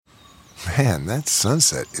Man, that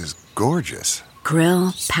sunset is gorgeous.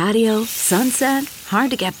 Grill, patio, sunset.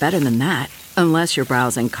 Hard to get better than that. Unless you're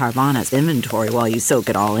browsing Carvana's inventory while you soak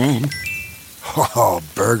it all in. Oh,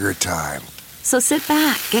 burger time. So sit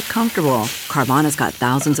back, get comfortable. Carvana's got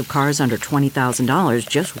thousands of cars under $20,000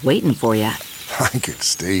 just waiting for you. I could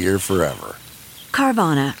stay here forever.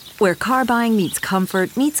 Carvana, where car buying meets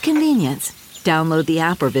comfort meets convenience. Download the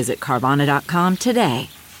app or visit Carvana.com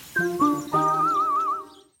today.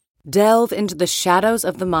 Delve into the shadows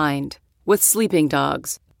of the mind with Sleeping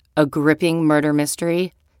Dogs, a gripping murder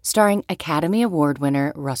mystery starring Academy Award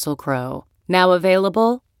winner Russell Crowe. Now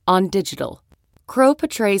available on digital. Crowe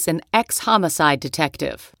portrays an ex-homicide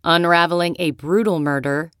detective unraveling a brutal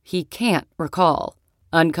murder he can't recall.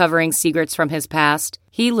 Uncovering secrets from his past,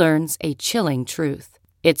 he learns a chilling truth.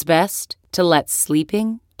 It's best to let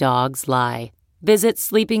sleeping dogs lie. Visit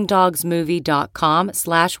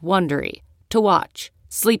sleepingdogsmovie.com/Wondery to watch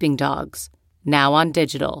Sleeping Dogs, now on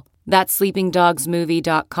digital. That's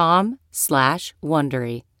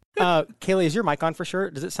sleepingdogsmovie.com/Wondery. Kaylee, is your mic on for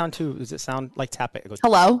sure? Does it sound like tap it? It goes,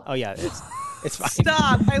 hello? Oh yeah, it's fine.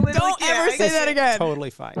 Stop. I literally Don't ever say that again. Totally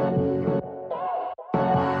fine.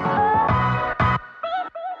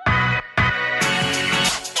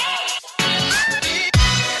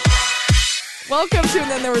 Welcome to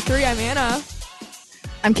And Then There Were Three. I'm Anna.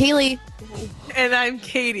 I'm Kaylee. And I'm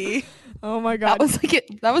Katie. Oh my God.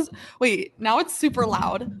 Wait, now it's super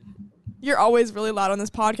loud. You're always really loud on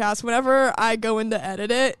this podcast. Whenever I go in to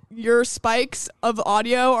edit it, your spikes of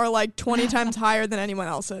audio are like 20 times higher than anyone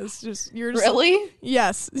else's. Really?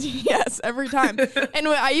 Yes. Yes, every time. And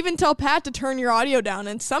I even tell Pat to turn your audio down,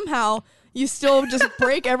 and somehow you still just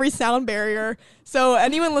break every sound barrier. So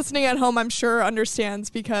anyone listening at home, I'm sure,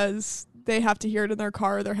 understands because they have to hear it in their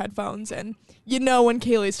car or their headphones. And you know when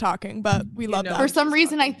Kaylee's talking, but we love that. For some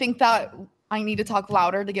reason, I think that I need to talk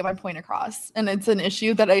louder to get my point across. And it's an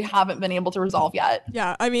issue that I haven't been able to resolve yet.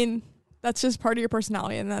 Yeah, I mean, that's just part of your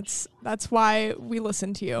personality, and that's why we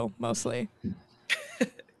listen to you mostly.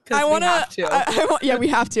 I want to. Yeah, we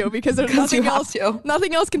have to because there's nothing else.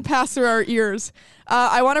 Nothing else can pass through our ears.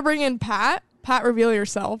 I want to bring in Pat. Pat, reveal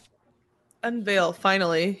yourself. Unveil,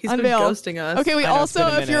 finally. He's been ghosting us. Okay, we also,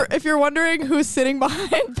 if you're wondering who's sitting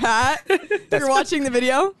behind Pat, if you're watching the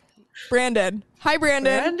video, Brandon. Hi,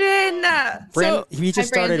 Brandon. He just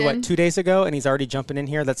started, 2 days ago, and he's already jumping in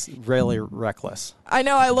here? That's really reckless. I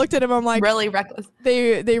know. I looked at him. I'm like, really reckless.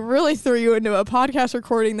 They really threw you into a podcast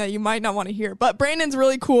recording that you might not want to hear. But Brandon's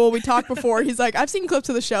really cool. We talked before. He's like, I've seen clips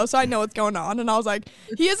of the show, so I know what's going on. And I was like,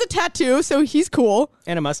 he has a tattoo, so he's cool.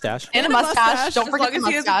 And a mustache. And a mustache. Don't forget as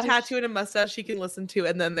long as he has a tattoo and a mustache, he can listen to.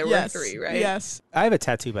 And then there were three, right? Yes. I have a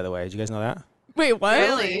tattoo, by the way. Did you guys know that? Wait, what?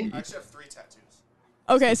 Really? I actually have 3 tattoos.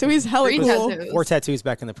 Okay, so he's hella cool. Tattoos. 4 tattoos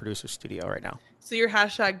back in the producer's studio right now. So you're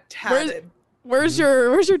hashtag tatted. Where's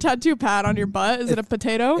your tattoo, Pat, on your butt? Is it a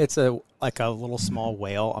potato? It's like a little small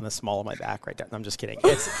whale on the small of my back right there. No, I'm just kidding.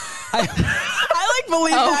 I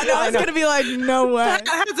believe that. I was gonna be like, no way.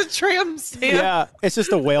 That has a tram stamp. Yeah, it's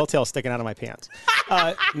just a whale tail sticking out of my pants.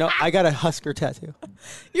 No, I got a Husker tattoo.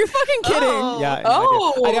 You're fucking kidding. Yeah. I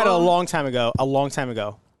got it a long time ago.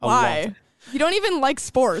 Why? You don't even like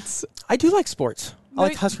sports. I do like sports. I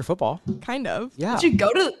like Husker football. Kind of. Yeah. Did you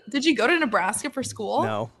go to Nebraska for school?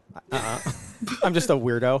 No. I'm just a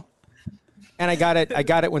weirdo. And I got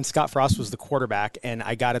it when Scott Frost was the quarterback, and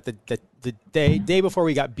I got it the day before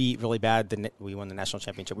we got beat really bad. We won the national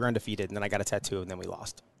championship. We were undefeated, and then I got a tattoo, and then we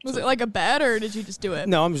lost. Was it like a bet, or did you just do it?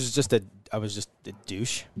 No, I was just a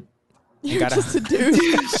douche. You're just a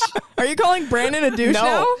douche. Are you calling Brandon a douche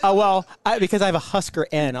now? Well, because I have a Husker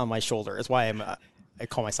N on my shoulder. Is why I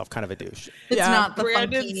call myself kind of a douche. It's not the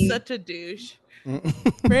Brandon's funky. such a douche.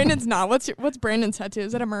 Brandon's not. What's Brandon's tattoo?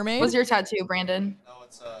 Is that a mermaid? What's your tattoo, Brandon? No,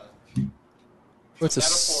 it's What's a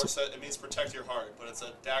metaphor. So it means protect your heart, but it's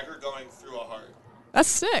a dagger going through a heart. That's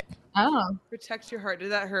sick. Oh. Protect your heart. Did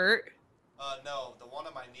that hurt? No, the one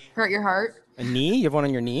on my knee. Hurt your heart? A knee? You have one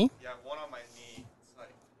on your knee? Yeah, one on my knee. It's like,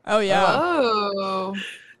 Oh yeah. Oh.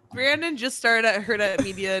 Brandon just started at Hurt at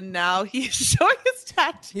Media, and now he's showing his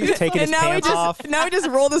tattoo. He's taking his pants off. Now he just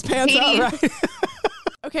rolled his pants Katie. off. Right?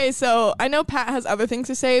 Okay, so I know Pat has other things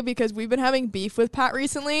to say because we've been having beef with Pat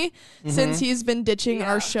recently since he's been ditching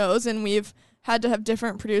our shows, and we've had to have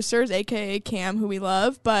different producers, aka Cam, who we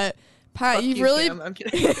love. But Pat, Fuck you you, really, Cam. I'm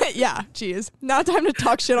kidding. yeah, geez, not time to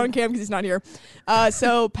talk shit on Cam because he's not here.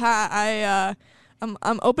 So Pat,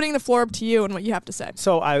 I'm opening the floor up to you and what you have to say.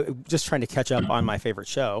 So I'm just trying to catch up on my favorite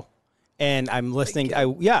show, and I'm listening.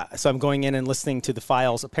 So I'm going in and listening to the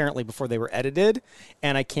files apparently before they were edited,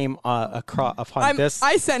 and I came upon this.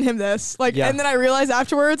 I sent him this, and then I realized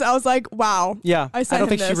afterwards, I was like, wow. Yeah, I don't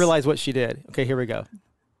think she realized what she did. Okay, here we go.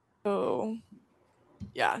 Oh,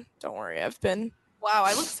 yeah. Don't worry, Wow,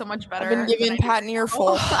 I look so much better. I've been giving Pat an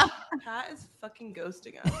earful. Pat is fucking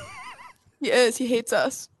ghosting us. He is. He hates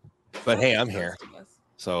us. But hey, I'm here.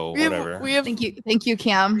 So whatever. Thank you,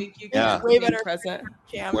 Cam. Thank you, Yeah. Cam, for Way being better present.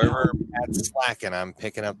 Cam. Wherever Pat's slacking, I'm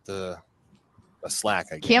picking up the slack.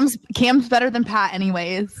 I guess. Cam's better than Pat,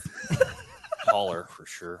 anyways. Taller for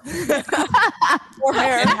sure. More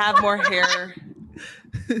hair. And have more hair.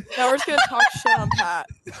 Now we're just gonna talk shit on Pat.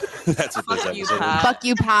 That's what this Fuck you, episode is. Pat. Fuck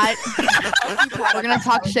you, Pat. We're gonna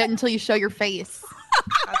talk shit until you show your face.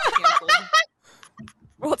 Pat's canceled.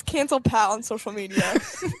 Well, let's cancel Pat on social media.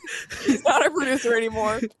 He's not a producer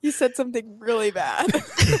anymore. He said something really bad.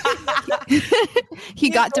 He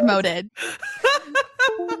got demoted.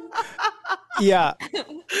 Yeah.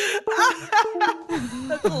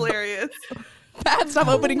 That's hilarious. Pat, stop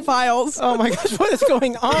opening files. Oh my gosh, what is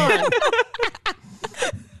going on?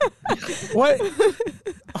 What?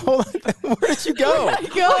 Hold on. Where did you go?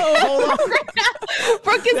 Hold on.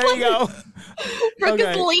 Brooke is, There you go. Brooke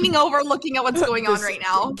Okay. is leaning over looking at what's going on right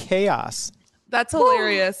now. Chaos. That's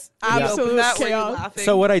hilarious. Absolute That were you chaos. laughing?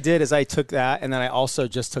 So what I did is I took that, and then I also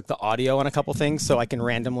just took the audio on a couple things, so I can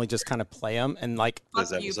randomly just kind of play them, and like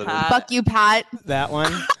This Fuck you, episode Pat. Fuck you, Pat. that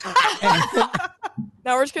one.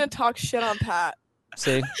 Now we're just gonna talk shit on Pat.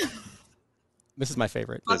 See, this is my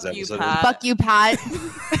favorite. This Fuck you, episode Pat. Fuck you, Pat.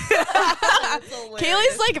 That's hilarious.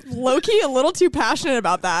 Kaylee's like low-key a little too passionate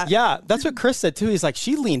about that. Yeah, that's what Chris said too. He's like,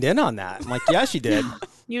 she leaned in on that. I'm like, yeah, she did.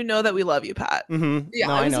 You know that we love you, Pat. Mm-hmm. Yeah,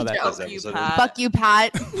 no, it I was know a that. joke. Fuck you, episode. Pat. Fuck you,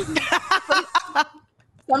 Pat.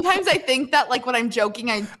 Sometimes I think that like when I'm joking,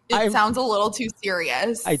 it sounds a little too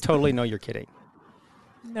serious. I totally know you're kidding.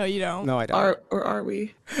 No, you don't. No, I don't. Are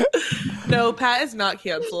we? No, Pat is not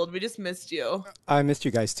canceled. We just missed you. I missed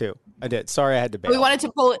you guys too. I did. Sorry, I had to bail. we wanted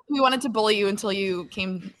to bully you until you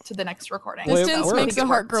came to the next recording. Well, it Distance worked. makes the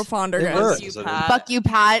heart grow fonder, It guys. worked. You, Fuck Pat. Fuck you,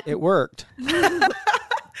 Pat. It worked.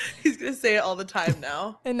 He's gonna say it all the time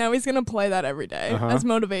now. And now he's gonna play that every day Uh-huh. as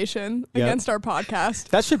motivation Yep. against our podcast.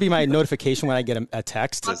 That should be my notification when I get a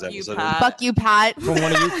text This Fuck you, episode. Pat. Fuck you, Pat. from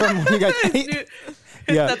one of you. From one of you guys.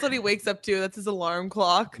 Yeah. That's what he wakes up to. That's his alarm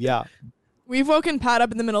clock. Yeah. We've woken Pat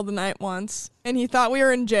up in the middle of the night once, and he thought we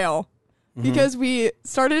were in jail because we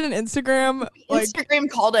started an Instagram. Like Instagram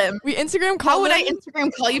called him. we Instagram called. How would I him.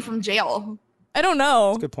 Instagram call you from jail? I don't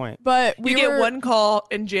know. Good point. But You we get were one call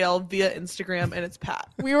in jail via Instagram, and it's Pat.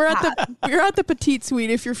 we were at the petite suite.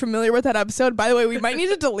 If you're familiar with that episode, by the way, we might need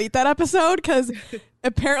to delete that episode because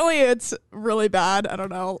apparently it's really bad. I don't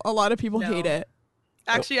know. A lot of people No. hate it.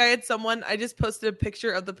 Actually, I just posted a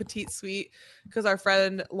picture of the petite suite because our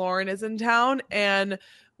friend Lauren is in town, and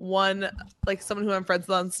someone who I'm friends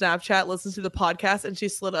with on Snapchat listens to the podcast, and she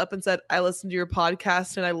slid up and said, "I listened to your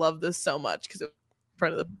podcast and I love this so much," because it was in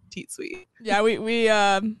front of the petite suite. Yeah,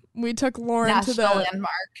 we took Lauren to National the. landmark.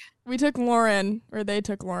 We took Lauren, or they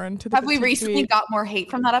took Lauren to the. Have we petite recently suite. got more hate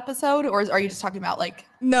from that episode, or are you just talking about like?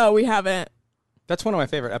 No, we haven't. That's one of my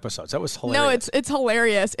favorite episodes. That was hilarious. No, it's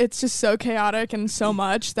hilarious. It's just so chaotic and so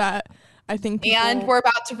much that I think people, And we're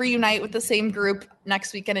about to reunite with the same group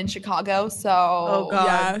next weekend in Chicago. So Oh, God.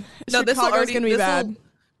 yeah, No, this will Chicago's already gonna be bad.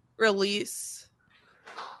 release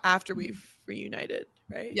after we've reunited,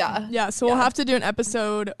 right? yeah. Yeah, so we'll Yeah. have to do an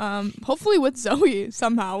episode, hopefully with Zoe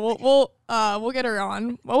somehow. We'll get her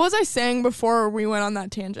on. What was I saying before we went on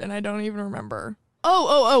that tangent? I don't even remember.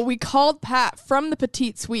 Oh, we called Pat from the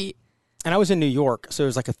petite suite. And I was in New York, so it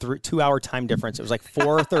was like a 2-hour time difference. It was like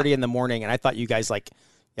 4:30 in the morning, and I thought you guys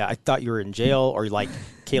I thought you were in jail, or like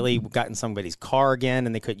Kaylee got in somebody's car again,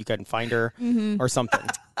 and you couldn't find her, or something.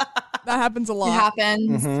 That happens a lot. It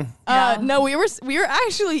happens. Mm-hmm. Yeah. No, we were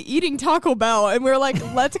actually eating Taco Bell, and we were like,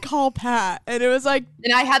 let's call Pat, and it was like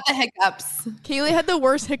And I had the hiccups. Kaylee had the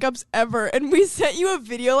worst hiccups ever, and we sent you a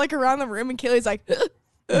video like around the room, and Kaylee's like,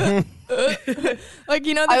 like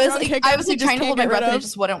the I was drunk like, hiccups I was you like just trying to can't hold my get rid breath and it of.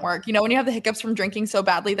 just wouldn't work. You know, when you have the hiccups from drinking so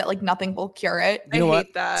badly that like nothing will cure it. You know I what?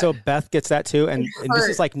 hate that. So Beth gets that too, and this hurt.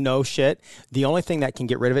 is like no shit. The only thing that can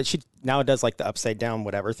get rid of it, she now does like the upside down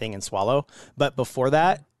whatever thing and swallow. But before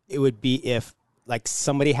that, it would be if like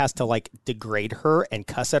somebody has to like degrade her and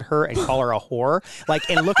cuss at her and call her a whore, like,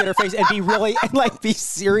 and look at her face and be really and like be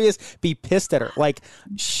serious, be pissed at her, like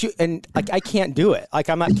shoot, and like I can't do it. Like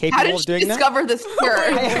I'm not How capable did of she doing that. discover this cure?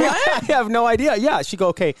 I have no idea. Yeah, she go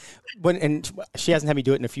okay, and she hasn't had me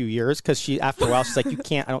do it in a few years because she after a while she's like, you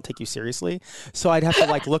can't. I don't take you seriously. So I'd have to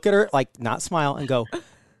like look at her, like not smile and go.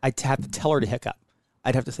 I'd have to tell her to hiccup.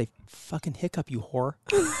 I'd have to say, fucking hiccup, you whore.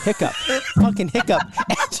 Hiccup. Fucking hiccup.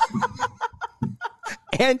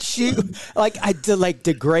 And she, like, I'd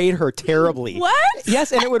degrade her terribly. What?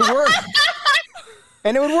 Yes, and it would work.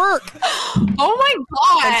 And it would work. Oh my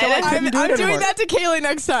God. I'm doing that to Kaylee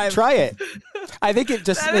next time. Try it. I think it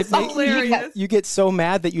just hilarious. you get so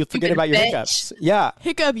mad that you forget about your bitch. hiccups. Yeah.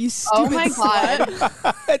 Hiccup, you stupid Oh my God.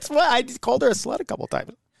 slut. That's what I just called her a slut a couple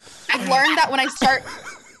times. I've learned that when I start.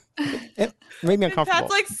 It made me And uncomfortable.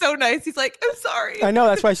 Pat's like so nice. He's like, I'm sorry. I know,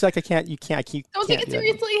 that's why she's like, I can't. Don't take it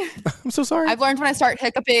seriously. I'm so sorry. I've learned when I start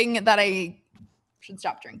hiccuping that I should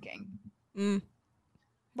stop drinking.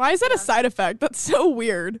 Why is that a side effect? That's so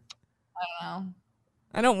weird. I don't know.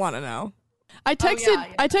 I don't want to know. I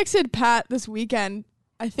texted Pat this weekend,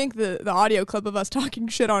 I think the audio clip of us talking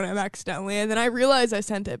shit on him accidentally, and then I realized I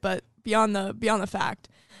sent it, but beyond the fact.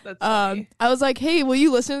 That's funny. I was like, hey, will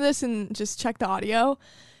you listen to this and just check the audio?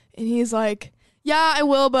 And he's like, yeah, I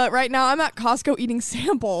will, but right now I'm at Costco eating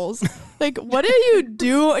samples. Like, what do you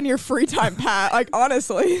do in your free time, Pat? Like,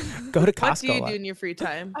 honestly. Go to What Costco. do you do in your free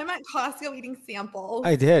time? I'm at Costco eating samples.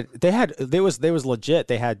 I did. There was legit.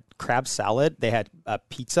 They had crab salad. They had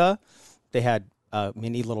pizza. They had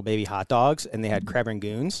mini little baby hot dogs, and they had crab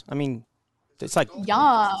rangoons. I mean, it's like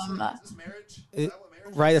Yum. Is this marriage?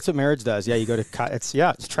 right. That's what marriage does. Yeah, you go to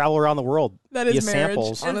it's travel around the world. That is via marriage.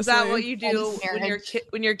 samples. Honestly. Is that what you do That's when marriage.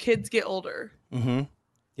 when your kids get older? Mm-hmm.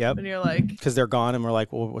 Yep. And you're like, Because they're gone, and we're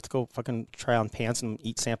like, well, let's go fucking try on pants and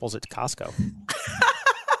eat samples at Costco.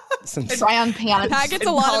 Try on pants. Pat gets a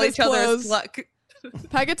and lot call of his each other's clothes. luck.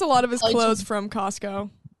 Pat gets a lot of his Like- clothes from Costco.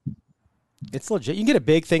 It's legit. You can get a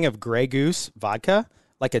big thing of Grey Goose vodka,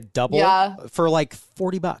 like a double, Yeah. for like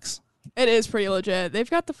 $40. It is pretty legit. They've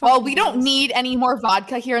got the. Well, fucking we don't deals. need any more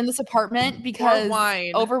vodka here in this apartment because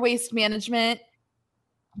wine. overwaste management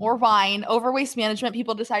or wine, overwaste management,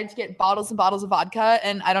 people decided to get bottles and bottles of vodka.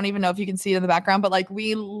 And I don't even know if you can see it in the background, but like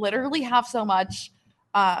we literally have so much.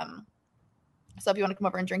 So if you want to come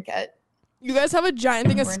over and drink it. You guys have a giant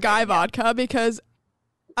thing of We're in Sky there, yeah. vodka because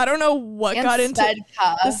I don't know what And got into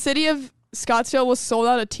Svedka. the city of Scottsdale was sold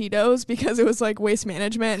out of Tito's because it was like waste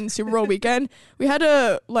management and Super Bowl weekend. We had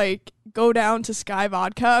to like go down to Sky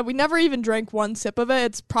vodka. We never even drank one sip of it.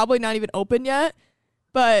 It's probably not even open yet.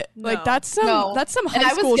 But like No. that's some And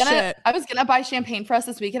high school shit. I was gonna buy champagne for us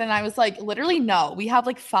this weekend, and I was like, literally, no. We have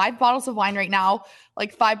like 5 bottles of wine right now,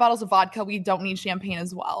 like 5 bottles of vodka. We don't need champagne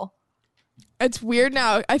as well. It's weird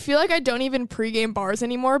now. I feel like I don't even pregame bars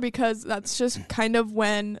anymore because that's just kind of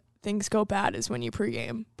when things go bad is when you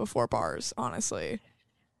pregame before bars, honestly. I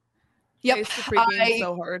Yep. used to pregame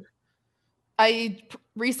so hard. I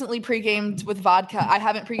recently pre-gamed with vodka. I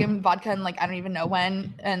haven't pre-gamed vodka in like I don't even know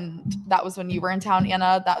when, and that was when you were in town,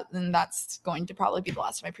 Anna. That's going to probably be the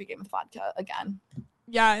last time I pre-game with vodka again.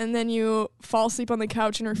 Yeah, and then you fall asleep on the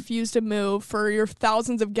couch and refuse to move for your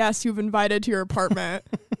thousands of guests you've invited to your apartment.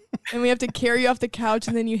 And we have to carry you off the couch,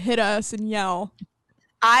 and then you hit us and yell.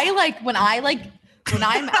 When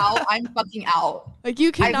I'm out, I'm fucking out. Like,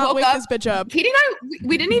 you cannot woke wake up- this bitch up. Katie and I,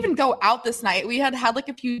 we didn't even go out this night. We had like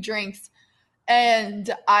a few drinks,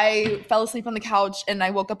 and I fell asleep on the couch, and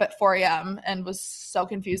I woke up at 4 a.m. and was so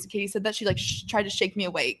confused. Katie said that she like tried to shake me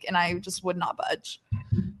awake, and I just would not budge.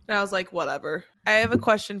 And I was like, whatever. I have a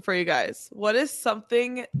question for you guys. What is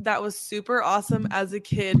something that was super awesome as a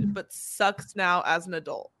kid but sucks now as an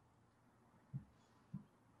adult?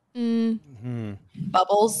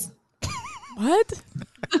 Bubbles. What?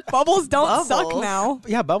 Bubbles don't suck Bubbles? now.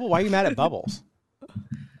 Yeah, Bubble. Why are you mad at Bubbles?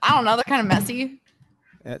 I don't know. They're kind of messy.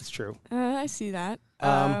 That's true. I see that.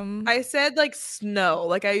 I said like snow.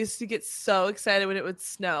 Like I used to get so excited when it would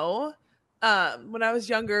snow when I was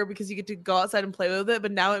younger because you get to go outside and play with it.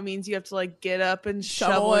 But now it means you have to like get up and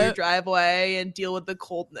shovel your it. driveway and deal with the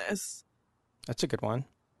coldness. That's a good one.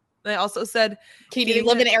 And I also said, Katie, you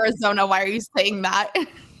live in Arizona. Why are you saying that?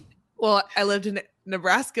 well, I lived in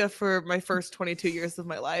Nebraska for my first 22 years of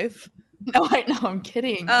my life. No, I know. I'm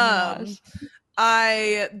kidding. Oh my gosh.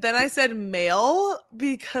 I said mail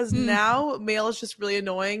because now mail is just really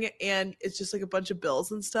annoying and it's just like a bunch of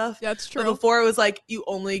bills and stuff. That's But true. before it was like you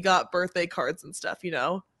only got birthday cards and stuff, you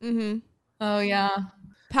know? Mm-hmm. Oh yeah.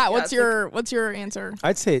 Pat, Yeah, what's it's your answer?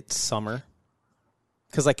 I'd say it's summer.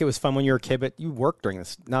 Because like it was fun when you were a kid, but you work during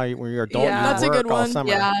this. Now when you're an adult, Yeah. you That's a work good all one. summer.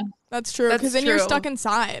 Yeah. That's true. That's Because then you're true. stuck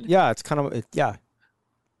inside. Yeah, it's kind of yeah.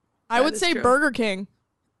 I That would is say true. Burger King.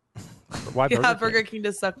 Why Burger Yeah, King? Burger King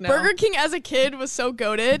does suck now. Burger King as a kid was so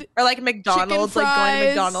goated. or like McDonald's, like going fries. to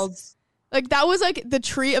McDonald's. Like that was like the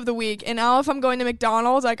treat of the week. And now if I'm going to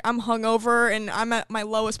McDonald's, like I'm hungover and I'm at my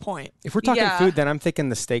lowest point. If we're talking Yeah. food, then I'm thinking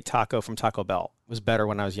the steak taco from Taco Bell was better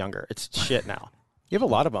when I was younger. It's shit now. You have a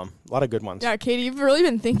lot of them. A lot of good ones. Yeah, Katie, you've really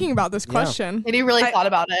been thinking about this question. Katie really thought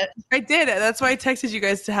about it. I did. That's why I texted you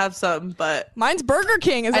guys to have some, but Mine's Burger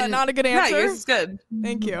King. Is that not a good answer? Yeah, yours is good.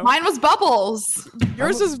 Thank you. Mine was Bubbles.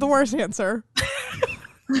 Yours is the worst answer.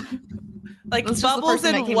 Like That's just the Bubbles first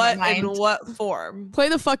thing that in came what to mind. in what form? Play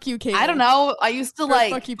the fuck you, Katie. I don't know. I used to Or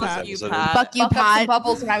like fuck you, Pat. Fuck you, Is it a- Pat. fuck you, Pat.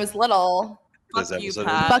 Bubbles when I was little. Is Fuck that- you, is that-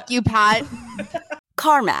 Pat. Fuck you, Pat.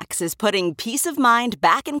 CarMax is putting peace of mind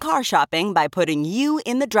back in car shopping by putting you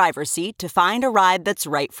in the driver's seat to find a ride that's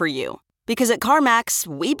right for you. Because at CarMax,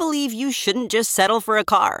 we believe you shouldn't just settle for a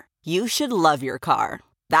car. You should love your car.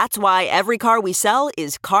 That's why every car we sell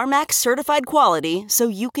is CarMax certified quality, so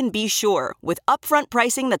you can be sure with upfront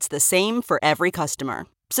pricing that's the same for every customer.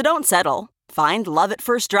 So don't settle. Find love at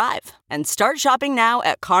first drive and start shopping now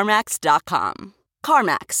at CarMax.com.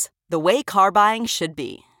 CarMax, the way car buying should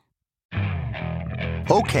be.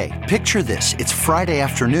 Okay, picture this. It's Friday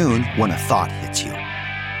afternoon when a thought hits you.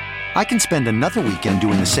 I can spend another weekend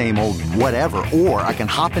doing the same old whatever, or I can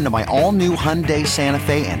hop into my all-new Hyundai Santa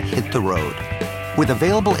Fe and hit the road. With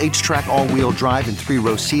available H-Track all-wheel drive and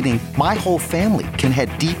 3-row seating, my whole family can head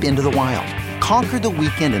deep into the wild. Conquer the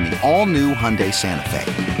weekend in the all-new Hyundai Santa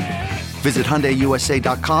Fe. Visit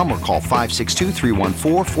HyundaiUSA.com or call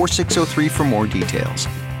 562-314-4603 for more details.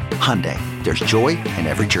 Hyundai, there's joy in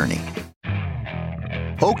every journey.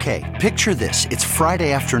 Okay, picture this. It's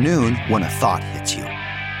Friday afternoon when a thought hits you.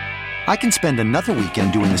 I can spend another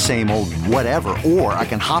weekend doing the same old whatever, or I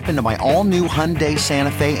can hop into my all-new Hyundai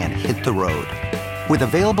Santa Fe and hit the road. With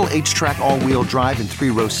available H-Track all-wheel drive and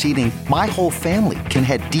 3-row seating, my whole family can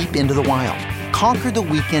head deep into the wild. Conquer the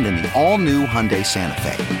weekend in the all-new Hyundai Santa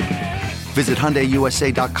Fe. Visit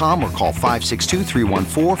HyundaiUSA.com or call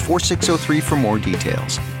 562-314-4603 for more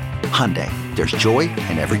details. Hyundai, there's joy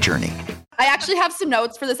in every journey. I actually have some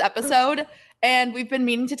notes for this episode, and we've been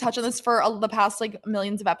meaning to touch on this for the past like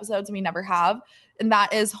millions of episodes, and we never have. And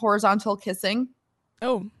that is horizontal kissing.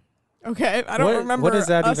 Oh, okay. I don't remember what is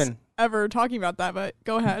that us even? ever talking about that, but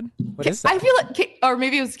go ahead. What is that? I feel like, or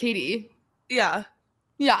maybe it was Katie. Yeah.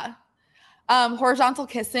 Yeah. Horizontal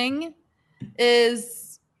kissing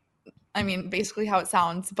is, I mean, basically how it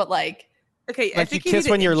sounds, but like, Okay, I Like think you you kiss need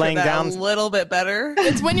to when you're intro laying that down? a little bit better.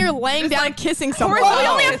 It's when you're laying down kissing someone. well, we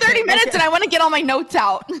only have kissing. 30 minutes and I want to get all my notes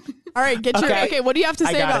out. All right, get your Okay. okay. What do you have to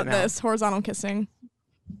I say got it about now. this horizontal kissing?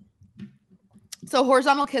 So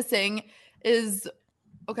horizontal kissing is,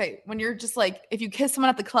 okay, when you're just like, if you kiss someone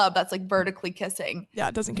at the club, that's like vertically kissing. Yeah,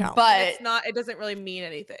 it doesn't count. But It's not. It doesn't really mean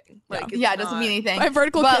anything. Like, it's yeah, it doesn't not- mean anything. By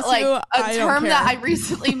vertical but kiss like you, a I don't term that care. I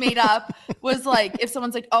recently made up was like, if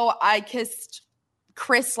someone's like, oh, I kissed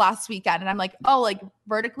Chris last weekend, and I'm like, oh, like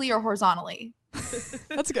vertically or horizontally?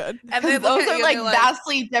 That's good. And they Because look those at are you like and they're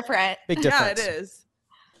vastly different. Big Yeah, it difference. is.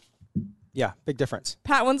 Yeah, big difference.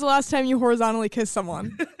 Pat, when's the last time you horizontally kissed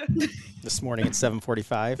someone? This morning at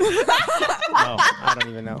 7:45. No, I don't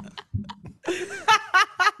even know.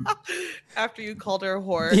 After you called her a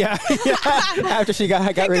whore. Yeah, after she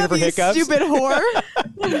got rid of her You hiccups. stupid whore.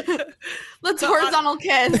 Let's horizontal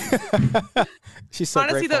kiss. She's so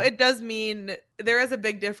Honestly, grateful. though, it does mean there is a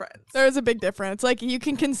big difference. There is a big difference. Like you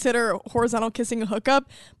can consider horizontal kissing a hookup,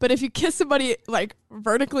 but if you kiss somebody like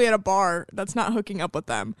vertically at a bar, that's not hooking up with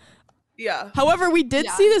them. Yeah. However, we did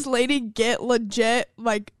see this lady get legit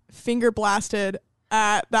like finger blasted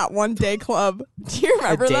at that one day club. Do you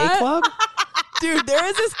remember a day that? club? Dude,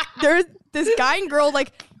 there's this guy and girl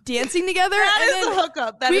like dancing together. That and is then the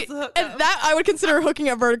hookup. That is the hookup. And that I would consider hooking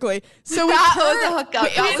up vertically. So we That turned- was a hookup.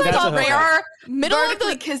 It was That like was a a rare middle of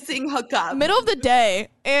vertically the kissing hookup. middle of the day,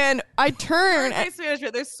 and I turn. Case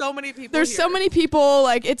management. There's so many people. There's so here. many people.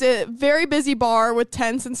 Like it's a very busy bar with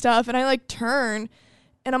tents and stuff, and I like turn.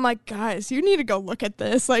 And I'm like, guys, you need to go look at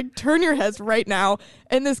this. Like, turn your heads right now.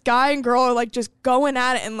 And this guy and girl are like just going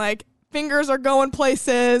at it, and like fingers are going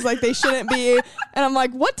places like they shouldn't be. And I'm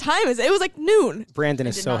like, what time is it? It was like noon. Brandon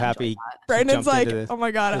is so happy. he Brandon's jumped like, into this. oh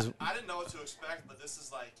my God. This- I didn't know what to expect, but this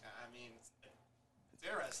is like, I mean, it's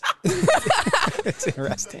interesting. It's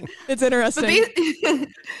interesting. It's interesting.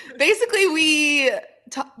 But basically,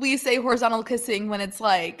 we say horizontal kissing when it's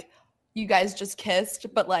like you guys just kissed,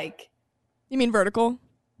 but like You mean vertical?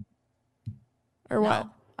 Or no, what?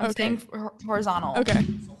 I'm Okay. saying horizontal. Okay.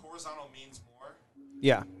 So horizontal means more.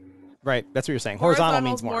 Yeah, right. That's what you're saying. Horizontal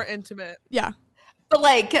means Horizontal's more. intimate. Yeah. But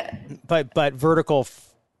like, But vertical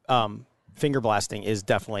finger blasting is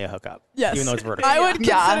definitely a hookup. Yes. Even though it's vertical. I would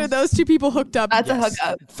Yeah. consider those two people hooked up. that's Yes. a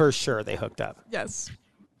hookup. For sure, they hooked up. Yes.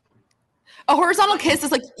 A horizontal kiss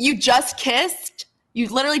is like you just kissed. You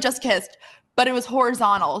literally just kissed, but it was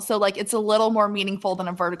horizontal. So like it's a little more meaningful than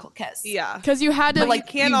a vertical kiss. Yeah. Because you had to But like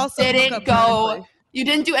can you also hook didn't up go. vertically. You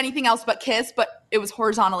didn't do anything else but kiss, but it was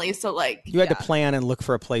horizontally. So like you had to plan and look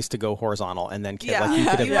for a place to go horizontal, and then you could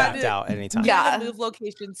have you backed out at any time. You had to move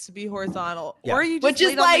locations to be horizontal, or you just which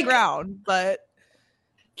is laid on the ground. But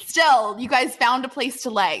still, you guys found a place to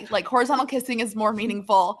lay. Like horizontal kissing is more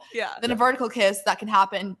meaningful than a vertical kiss that can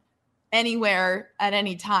happen anywhere at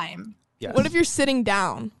any time. Yes. What if you're sitting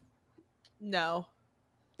down? No.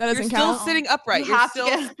 That doesn't you're count. Still sitting upright. You're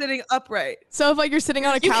still sitting upright. So if like you're sitting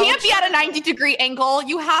on a couch, you can't be at a 90-degree angle.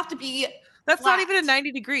 You have to be. That's flat. not even a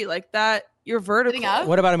 90-degree like that. You're vertical.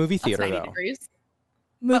 What about a movie theater though? Degrees.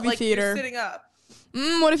 Movie theater. You're sitting up.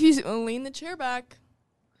 What if you lean the chair back?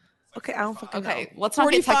 Okay, I don't fucking know. Let's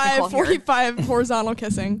not get technical here. 45 horizontal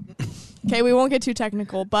kissing. Okay, we won't get too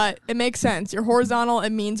technical, but it makes sense. You're horizontal,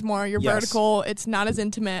 it means more. You're vertical, it's not as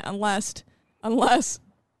intimate unless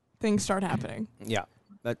things start happening. Yeah,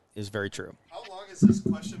 that is very true. How long has this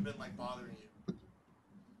question been like bothering you?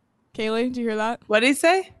 Kaylee, did you hear that? What did he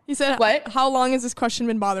say? He said, "What? How long has this question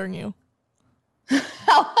been bothering you?" It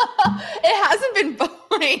hasn't been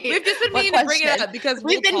boring. We've just been meaning to bring it up because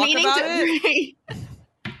we've been meaning to.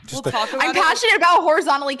 We'll talk about I'm passionate about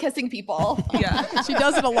horizontally kissing people. Yeah, she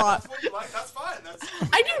does it a lot. That's fine.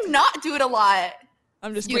 I do not do it a lot.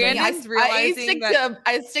 I'm just kidding. Brandon's realizing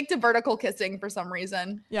I stick to vertical kissing for some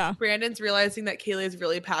reason. Yeah. Brandon's realizing that Kaylee is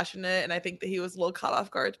really passionate, and I think that he was a little caught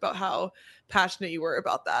off guard about how passionate you were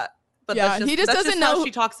about that. But he just doesn't know how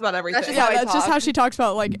she talks about everything. That's just how she talks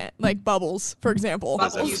about like bubbles, for example.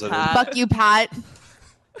 Bubbles. Fuck you, Pat.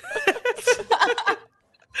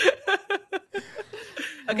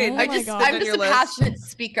 Okay, I'm just a passionate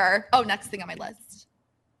speaker. Oh, next thing on my list.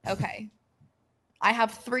 Okay. I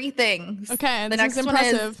have 3 things. Okay, the next is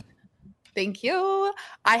impressive. One is, thank you.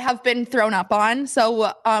 I have been thrown up on.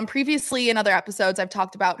 So previously in other episodes, I've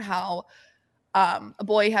talked about how a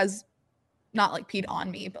boy has not like peed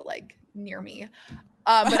on me, but like near me.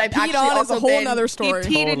 But I've peed actually on also is a whole nother story.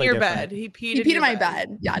 He peed in your bed. He peed in my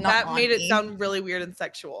bed. Yeah, not that on made it me. sound really weird and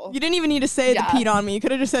sexual. You didn't even need to say the peed on me. You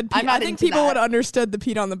could have just said peed. I think people would have understood the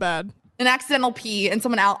peed on the bed. An accidental pee, and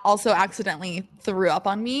someone also accidentally threw up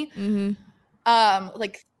on me. Mm-hmm.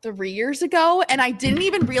 Like 3 years ago, and I didn't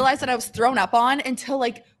even realize that I was thrown up on until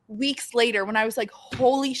like weeks later when I was like,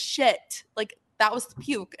 holy shit, like that was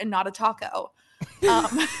puke and not a taco.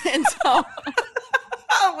 And so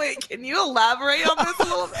oh wait, can you elaborate on this a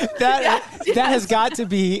little bit? That has got to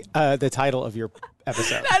be the title of your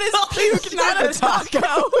episode. That is puke, not a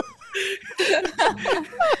taco.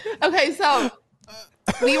 Okay, so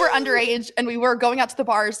we were underage and we were going out to the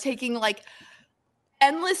bars taking like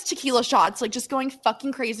endless tequila shots, like just going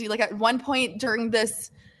fucking crazy. Like at one point during this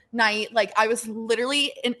night, like I was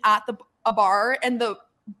literally at a bar, and the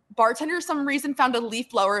bartender for some reason found a leaf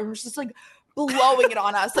blower and was just like blowing it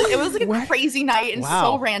on us. Like it was like a crazy night and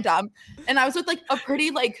so random. And I was with like a pretty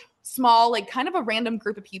like small, like kind of a random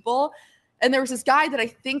group of people. And there was this guy that I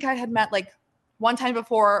think I had met like one time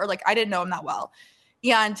before, or like I didn't know him that well.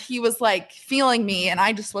 And he was like feeling me and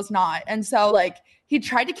I just was not. And so like he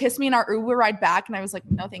tried to kiss me in our Uber ride back, and I was like,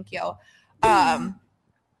 no, thank you. And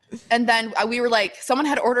then we were like, someone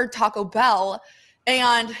had ordered Taco Bell,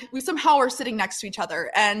 and we somehow were sitting next to each other.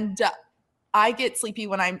 And I get sleepy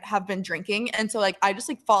when I have been drinking. And so like, I just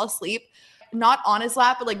like fall asleep, not on his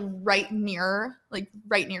lap, but like right near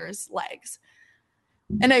his legs.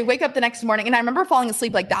 And I wake up the next morning, and I remember falling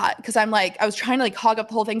asleep like that because I'm like, I was trying to like hog up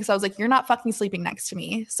the whole thing because I was like, you're not fucking sleeping next to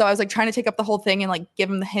me. So I was like trying to take up the whole thing and like give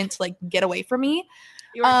him the hint to like get away from me.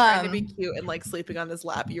 You were trying to be cute and like sleeping on his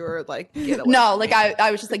lap. You were like, get away. No, like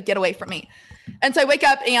I was just like, get away from me. And so I wake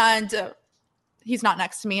up and he's not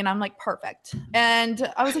next to me, and I'm like, perfect.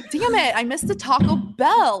 And I was like, damn it, I missed the Taco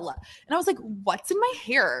Bell. And I was like, what's in my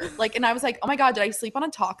hair? Like, and I was like, oh my God, did I sleep on a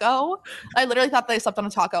taco? I literally thought that I slept on a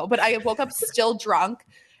taco, but I woke up still drunk,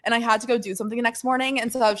 and I had to go do something the next morning.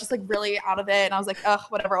 And so I was just like really out of it. And I was like, ugh,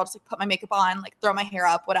 whatever. I'll just like put my makeup on, like throw my hair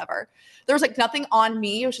up, whatever. There was like nothing on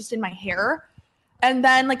me. It was just in my hair. And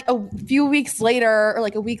then like a few weeks later, or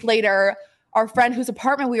like a week later, our friend whose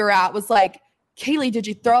apartment we were at was like, Kaylee, did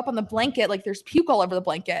you throw up on the blanket? Like there's puke all over the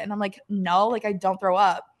blanket. And I'm like, no, like I don't throw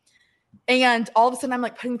up. And all of a sudden I'm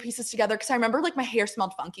like putting the pieces together because I remember like my hair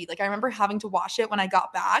smelled funky. Like I remember having to wash it when I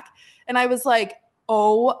got back. And I was like,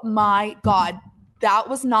 oh my God, that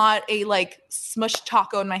was not a like smushed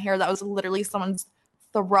taco in my hair. That was literally someone's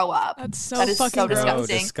throw up. That is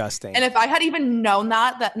disgusting. Disgusting. And if I had even known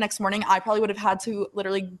that next morning, I probably would have had to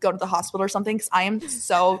literally go to the hospital or something because I am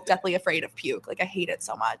so deathly afraid of puke. Like I hate it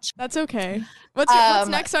so much. That's okay. What's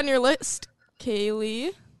next on your list,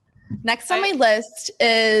 Kaylee? Next on my list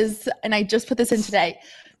is, and I just put this in today,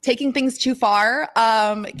 taking things too far.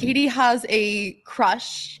 Katie has a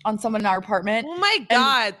crush on someone in our apartment. Oh my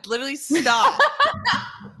God. Literally stop.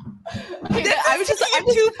 Okay, I'm just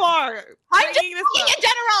too far. I'm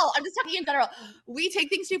just talking in general. We take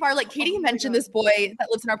things too far. Like Katie mentioned this boy that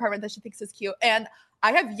lives in our apartment that she thinks is cute. And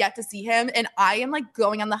I have yet to see him. And I am like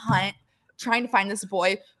going on the hunt, trying to find this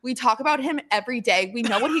boy. We talk about him every day. We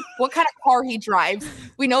know what kind of car he drives.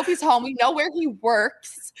 We know if he's home. We know where he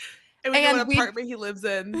works. And we know what apartment he lives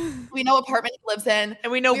in. We know what apartment he lives in.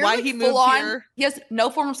 And we know why he moved here. He has no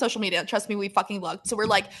form of social media. Trust me, we fucking looked. So we're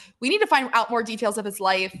like, we need to find out more details of his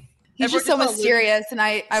life. He's just so mysterious.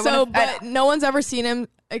 And but no one's ever seen him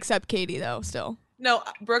except Katie, though, still. No,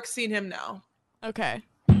 Brooke's seen him now. Okay.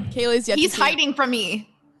 Kaylee's yet He's hiding from me.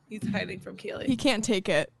 He's hiding from Kaylee. He can't take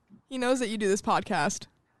it. He knows that you do this podcast.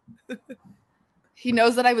 He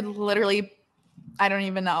knows that I would literally, I don't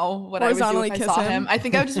even know what I would do if I saw him. I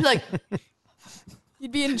think I would just be like.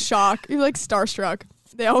 You'd be in shock. You'd be like starstruck.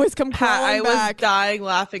 They always come crawling back. I was dying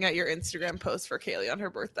laughing at your Instagram post for Kaylee on her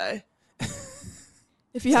birthday.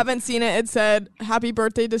 If you haven't seen it, it said, happy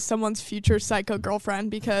birthday to someone's future psycho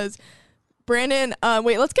girlfriend because Brandon,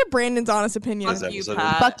 wait, let's get Brandon's honest opinion.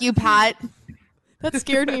 Fuck you, Pat. That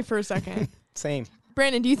scared me for a second. Same.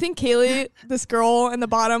 Brandon, do you think Kaylee, this girl in the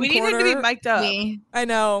bottom corner? We need him to be mic'd up. I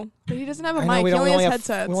know, but he doesn't have a mic. He only has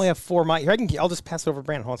headsets. We only have 4 mics. Here, I'll just pass it over to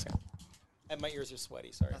Brandon. Hold on a second. And my ears are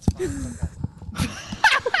sweaty. Sorry. That's fine.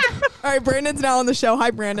 All right, Brandon's now on the show.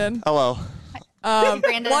 Hi, Brandon. Hello.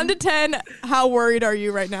 Brandon. 1 to 10, how worried are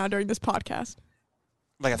you right now during this podcast?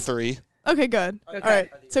 Like a 3. Okay, good. Okay. All right,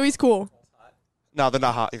 so he's cool. No, they're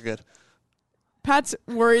not hot. You're good. Pat's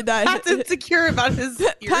worried that Pat's insecure about his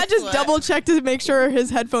Pat just double checked to make sure his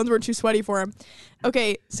headphones weren't too sweaty for him.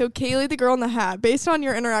 Okay, so Kaylee, the girl in the hat, based on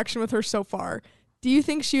your interaction with her so far, do you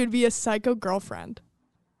think she would be a psycho girlfriend?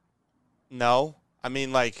 No. I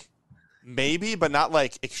mean, like, maybe, but not,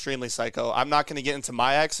 like, extremely psycho. I'm not going to get into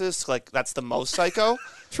my exes. Like, that's the most psycho.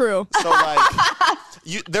 True. So, like,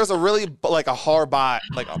 there's a really, like, a hard bar,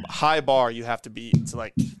 like, a high bar you have to beat to,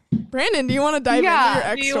 like... Brandon, do you want to dive into your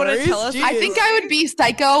ex stories? Tell us? I think I would be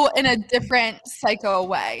psycho in a different psycho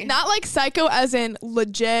way. Not like psycho as in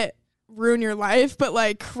legit ruin your life, but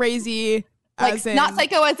like crazy as in... Not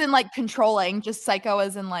psycho as in like controlling, just psycho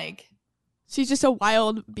as in like... She's just a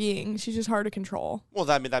wild being. She's just hard to control. Well,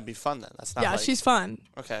 that'd be fun then. That's not Yeah, like... she's fun.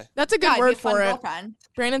 Okay. That's a good word for it. Girlfriend.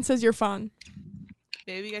 Brandon says you're fun.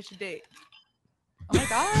 Maybe you guys should date. Oh my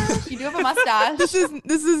gosh, you do have a mustache. This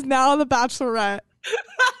is now the Bachelorette.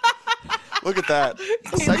 Look at that.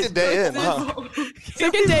 Second day in, huh?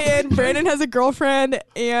 Second day in, Brandon has a girlfriend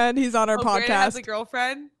and he's on our podcast. Brandon has a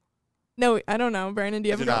girlfriend? No, I don't know. Brandon, do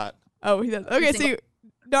you have a girlfriend? Oh, he does. Okay, so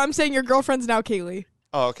no, I'm saying your girlfriend's now Kaylee.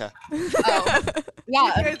 Oh, okay. Oh.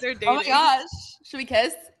 Yeah. You guys are dating. Oh my gosh. Should we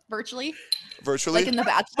kiss virtually? Virtually? Like in The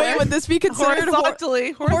Bachelor? Wait, would this be considered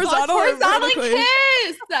horizontally? Horizontally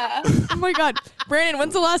kiss. Oh my God. Brandon,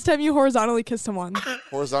 when's the last time you horizontally kissed someone?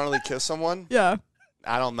 Horizontally kiss someone? Yeah.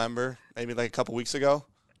 I don't remember. Maybe like a couple weeks ago.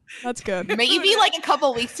 That's good. Maybe like a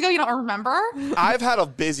couple weeks ago. You don't remember? I've had a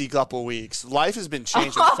busy couple weeks. Life has been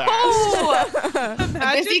changing fast.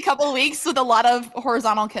 A busy couple weeks with a lot of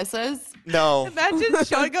horizontal kisses. No. Imagine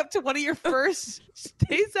showing up to one of your first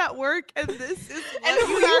days at work and this is what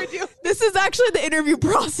you are doing. This is actually the interview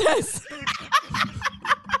process.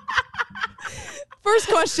 First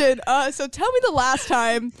question. So tell me the last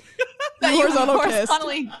time that you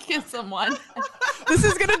horizontally kissed someone. This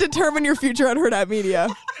is going to determine your future on Herd at Media.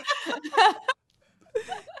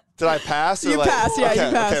 Did I pass? You passed, yeah, okay,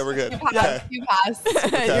 you passed. Okay, we're good. You passed.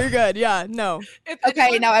 Okay. You're good, yeah, no.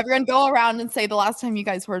 Okay, now everyone go around and say the last time you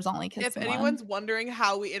guys horizontally kissed someone. If anyone's wondering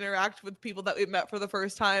how we interact with people that we met for the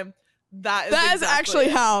first time, that is actually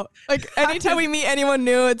how. Like, anytime we meet anyone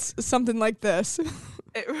new, it's something like this.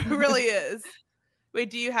 It really is.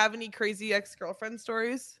 Wait, do you have any crazy ex-girlfriend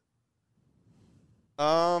stories?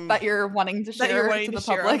 That you're wanting to share to the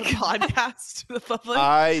public? On the podcast to the public?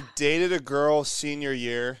 I dated a girl senior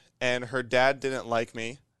year, and her dad didn't like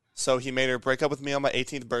me, so he made her break up with me on my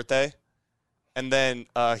 18th birthday. And then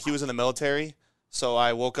he was in the military, so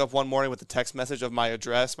I woke up one morning with a text message of my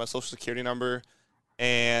address, my social security number,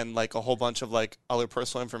 and like a whole bunch of like other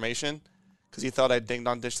personal information, because he thought I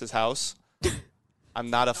ding-dong ditched his house. I'm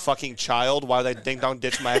not a fucking child. Why would I ding-dong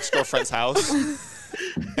ditch my ex-girlfriend's house?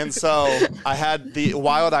 And so I had the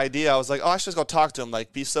wild idea. I was like, oh, I should just go talk to him,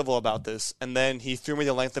 like, be civil about this. And then he threw me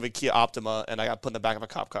the length of a Kia Optima, and I got put in the back of a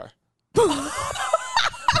cop car.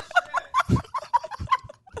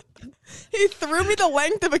 He threw me the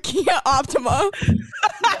length of a Kia Optima.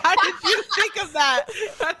 How did you think of that?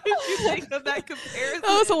 How did you think of that comparison?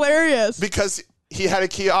 That was hilarious. Because he had a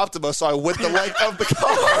Kia Optima, so I went the length of the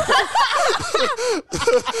car.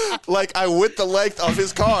 Like, I went the length of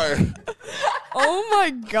his car. Oh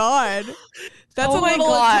my God. That's a little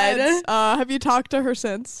intense. Have you talked to her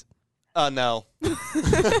since? No. That's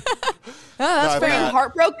No, Were fair. you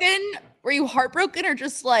heartbroken? Were you heartbroken or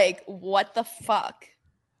just like, what the fuck?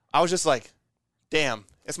 I was just like, damn,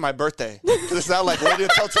 it's my birthday. It's not like waiting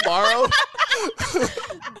until tomorrow.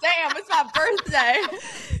 Damn, it's my birthday.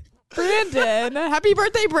 Brandon. Happy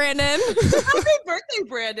birthday, Brandon. Happy birthday,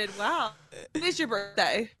 Brandon. Wow. When is your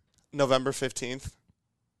birthday? November 15th.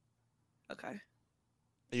 Okay.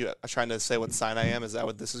 Are you trying to say what sign I am? Is that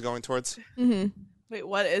what this is going towards? Mm-hmm. Wait,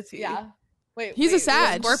 what is he? Yeah. Wait, He's a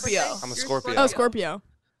Sag. Scorpio. I'm a Scorpio. Oh, Scorpio.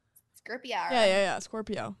 Scorpio. Yeah.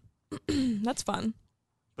 Scorpio. That's fun.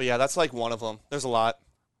 But yeah, that's like one of them. There's a lot.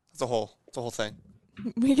 It's a whole thing.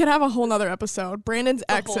 We could have a whole nother episode. Brandon's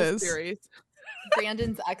The whole exes. series.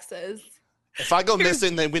 Brandon's exes. If I go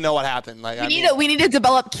missing, then we know what happened. Like, We need to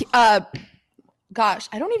develop. Gosh,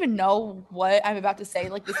 I don't even know what I'm about to say.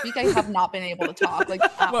 Like this week, I have not been able to talk. Like,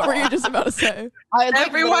 What were you just about to say?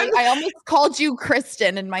 I almost called you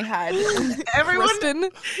Kristen in my head. Everyone, Kristen?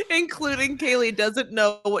 including Kaylee, doesn't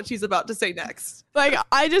know what she's about to say next. Like,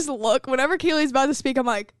 I just look. Whenever Keely's about to speak, I'm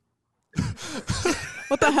like,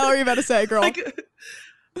 what the hell are you about to say, girl?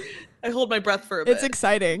 I hold my breath for a bit. It's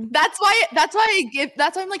exciting. That's why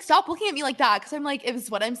I'm like, stop looking at me like that. Cause I'm like, is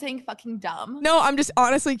what I'm saying fucking dumb? No, I'm just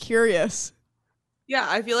honestly curious. Yeah,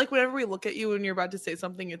 I feel like whenever we look at you when you're about to say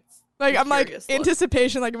something, it's Like, I'm like, curious look.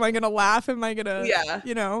 anticipation. Like, am I going to laugh? Am I going to,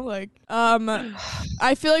 you know, like,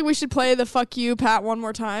 I feel like we should play the fuck you, Pat, one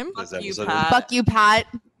more time. Fuck you, episode Pat. Fuck you, Pat.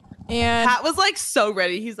 And Pat was like so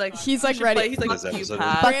ready. He's like He's like "You should ready." play." He's like, This fuck you, episode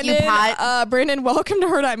Pat. Fuck you, Pat. Brandon, welcome to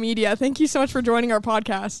Herd at Media. Thank you so much for joining our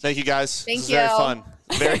podcast. Thank you guys. Thank this is very you. fun.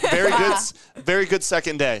 Very good. Very good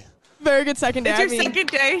second day. Very good second day. It's your second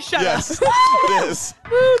day. Shut Yes, up. it is.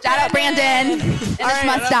 Shout out Brandon and his right.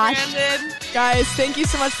 mustache. Brandon. Guys, thank you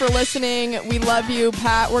so much for listening. We love you,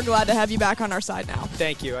 Pat. We're glad to have you back on our side now.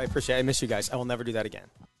 Thank you. I appreciate it. I miss you guys. I will never do that again.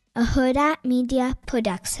 A Herd at Media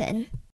production.